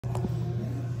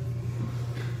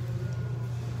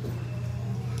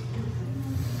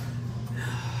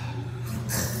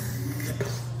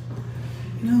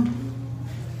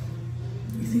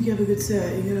a good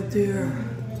set. You get up there,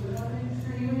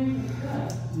 and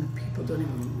the people don't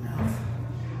even move.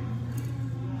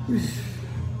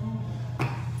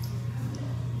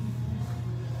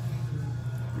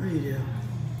 What do you do?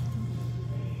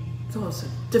 It's all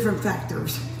different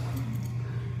factors.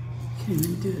 Can't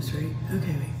even do this right.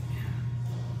 Okay, wait.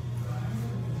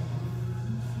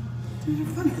 Things are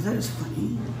funny. That is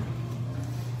funny.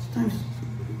 Sometimes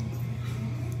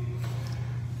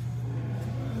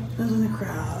depends on the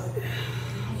crowd.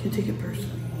 You can take it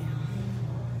personally.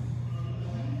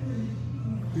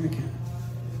 Okay.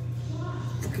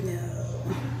 Fucking hell.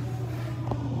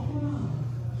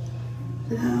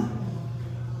 Yeah.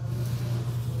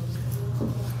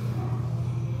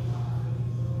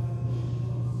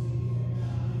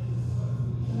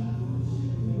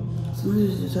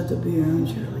 Sometimes you just have to be your own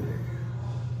cheerleader.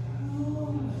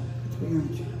 Have to be your own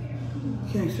cheerleader.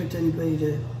 You can't expect anybody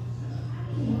to.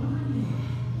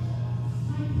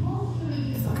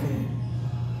 Fuck it.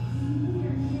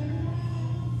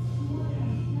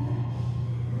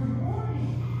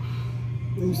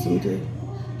 Maybe someday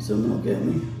someone will get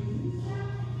me.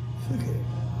 Fuck it.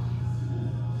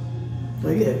 If I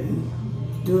get me,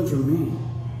 do it for me.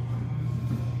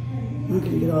 I'm not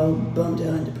gonna get all bummed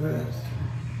out and depressed.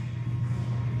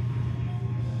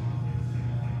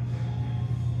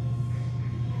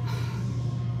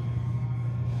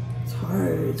 It's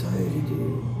hard to do.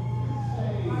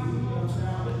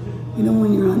 You know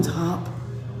when you're on top,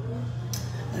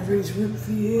 everybody's rooting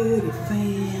for you, you're a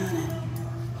fan,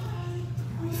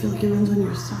 and you feel like everyone's on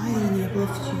your side and they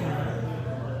uplift you.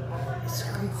 It's a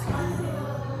great feeling.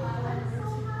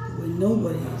 But when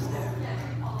nobody is there,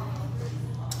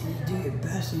 and you do your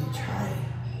best and you try,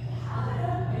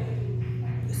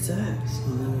 it sucks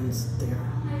when no one's there.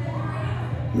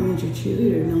 No one's your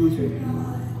cheerleader, no one's rooting you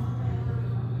on.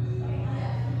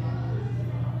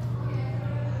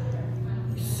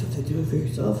 To do it for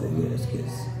yourself, I guess,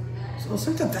 because it's all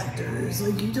sorts of factors.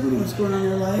 Like, you don't know what's going on in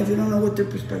their life, you don't know what their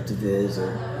perspective is,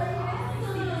 or.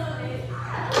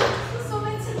 It's so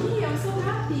meant to be. I'm so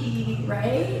happy,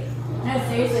 right? No,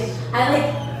 seriously.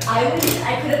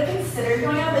 I could have considered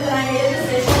going out, but then I made a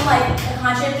decision, like a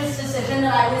conscientious decision,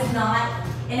 that I was not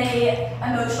in a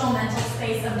emotional, mental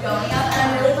space of going out, and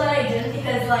I'm really glad I didn't,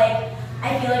 because like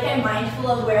I feel like I'm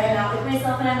mindful of where I'm at with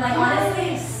myself, and I'm like,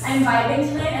 honestly, I'm vibing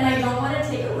tonight, and I don't want to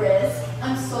take a risk.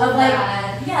 I'm so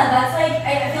glad. Yeah, that's like,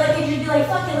 I feel like you should be like,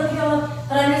 fuck it, let me go.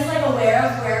 But I'm just like aware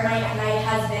of where my night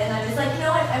has been. I'm just like, you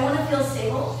know what, I want to feel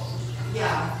stable.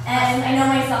 Yeah. And I know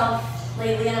myself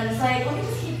lately, and I'm just like, let me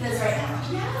just keep this right now.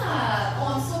 Yeah.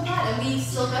 Oh, I'm so glad. And we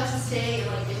still got to stay and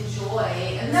like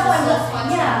enjoy. And no, I'm so fun.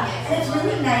 Yeah, and it's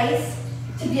really nice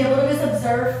to be able to just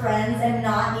observe friends and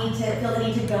not need to feel the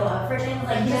need to go up for things.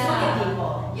 Like, just look at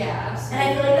people. Yeah, absolutely. And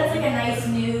I feel like that's like a nice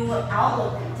new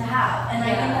outlook to have. And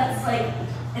I think that's like,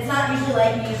 it's not usually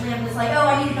like me. Usually I'm just like, oh,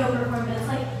 I need to go perform, but it's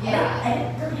like, I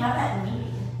didn't really have that in me.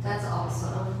 That's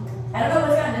awesome. I don't know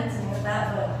what's gotten into me with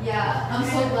that, but. Yeah, I'm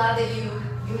so glad that you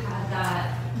had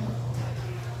that,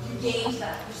 you gained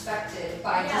that perspective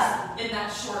by just in that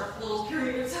short little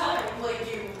period of time. Like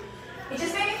it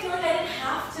just made me feel like I didn't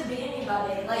have to be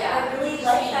anybody. Like Yeah, I really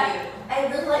like that. I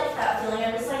really like that feeling.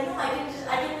 I'm just like, no, I can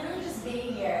literally just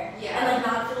be here. Yeah. And like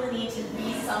not feel the need to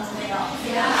be something else.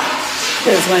 Yeah.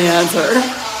 There's my answer.